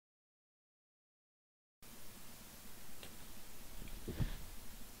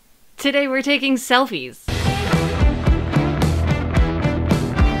Today we're taking selfies.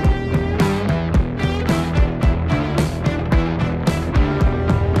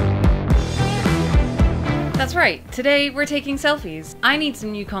 That's right, today we're taking selfies. I need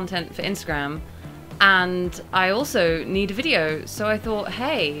some new content for Instagram, and I also need a video, so I thought,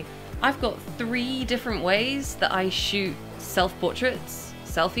 hey, I've got 3 different ways that I shoot self-portraits,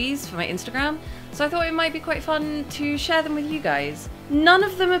 selfies for my Instagram, so I thought it might be quite fun to share them with you guys. None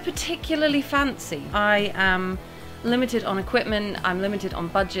of them are particularly fancy. I am limited on equipment, I'm limited on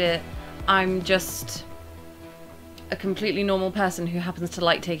budget, I'm just a completely normal person who happens to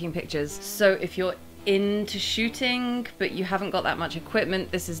like taking pictures. So if you're into shooting but you haven't got that much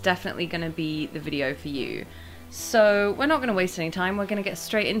equipment, this is definitely going to be the video for you. So we're not going to waste any time, we're going to get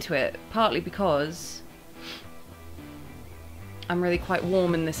straight into it, partly because I'm really quite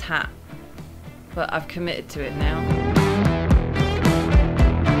warm in this hat, but I've committed to it now.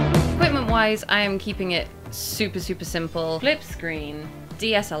 Equipment wise, I am keeping it super simple. Flip screen,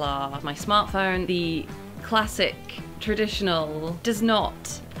 DSLR, my smartphone. The classic traditional does not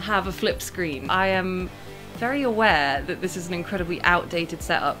have a flip screen. I am very aware that this is an incredibly outdated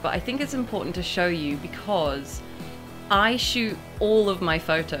setup, but I think it's important to show you because I shoot all of my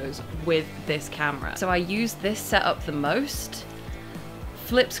photos with this camera. So I use this setup the most.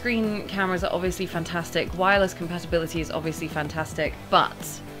 Flip screen cameras are obviously fantastic, wireless compatibility is obviously fantastic, but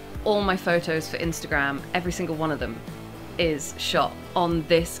all my photos for Instagram, every single one of them, is shot on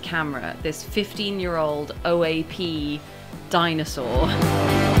this camera, this 15-year-old OAP dinosaur.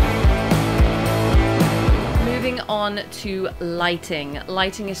 Moving on to lighting.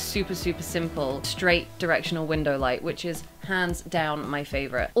 Lighting is super simple. Straight directional window light, which is hands down my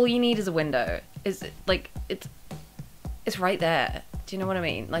favorite. All you need is a window. It's right there. Do you know what I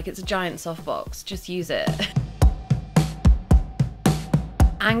mean? Like, it's a giant softbox. Just use it.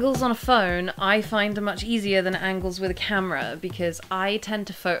 Angles on a phone I find are much easier than angles with a camera because I tend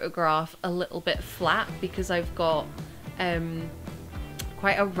to photograph a little bit flat because I've got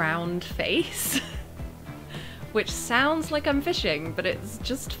quite a round face. Which sounds like I'm fishing, but it's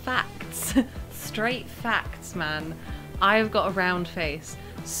just facts. Straight facts, man. I've got a round face,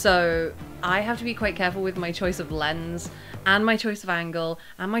 so I have to be quite careful with my choice of lens, and my choice of angle,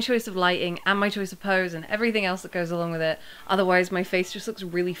 and my choice of lighting, and my choice of pose, and everything else that goes along with it. Otherwise, my face just looks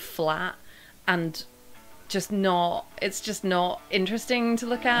really flat, and it's just not interesting to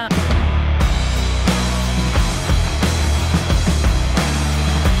look at.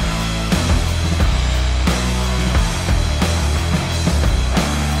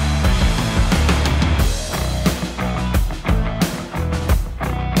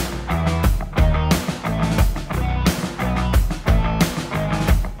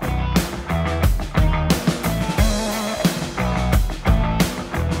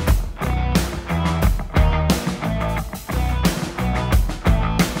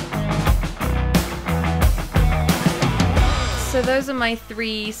 So those are my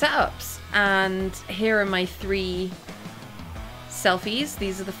 3 setups, and here are my 3 selfies.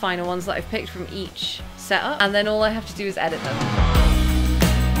 These are the final ones that I've picked from each setup, and then all I have to do is edit them.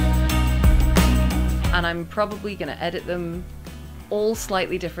 And I'm probably gonna edit them all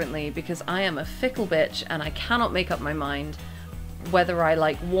slightly differently because I am a fickle bitch and I cannot make up my mind whether I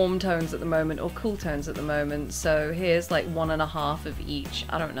like warm tones at the moment or cool tones at the moment, so here's like 1.5 of each.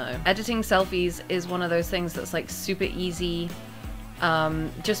 I don't know. Editing selfies is one of those things that's like super easy,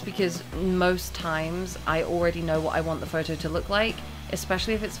 just because most times I already know what I want the photo to look like,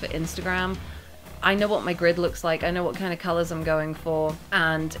 especially if it's for Instagram. I know what my grid looks like, I know what kind of colors I'm going for,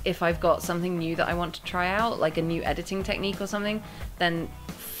 and if I've got something new that I want to try out, like a new editing technique or something, then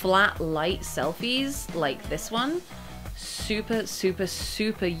flat light selfies like this one,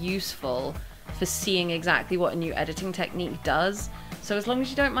 super useful for seeing exactly what a new editing technique does. So as long as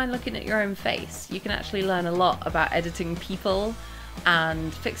you don't mind looking at your own face, you can actually learn a lot about editing people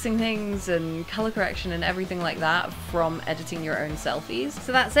and fixing things and color correction and everything like that from editing your own selfies.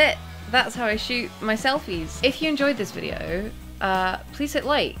 So that's it. That's how I shoot my selfies. If you enjoyed this video, please hit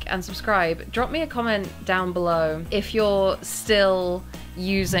like and subscribe. Drop me a comment down below if you're still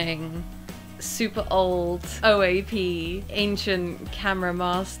using super old OAP ancient camera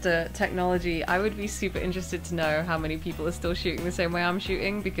master technology. I would be super interested to know how many people are still shooting the same way I'm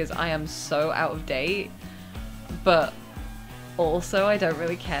shooting, because I am so out of date, but also I don't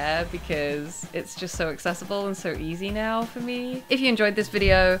really care because it's just so accessible and so easy now for me. If you enjoyed this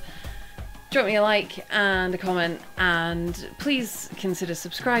video, drop me a like and a comment, and please consider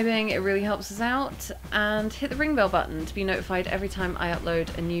subscribing, it really helps us out, and hit the ring bell button to be notified every time I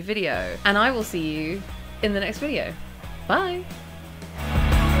upload a new video. And I will see you in the next video. Bye!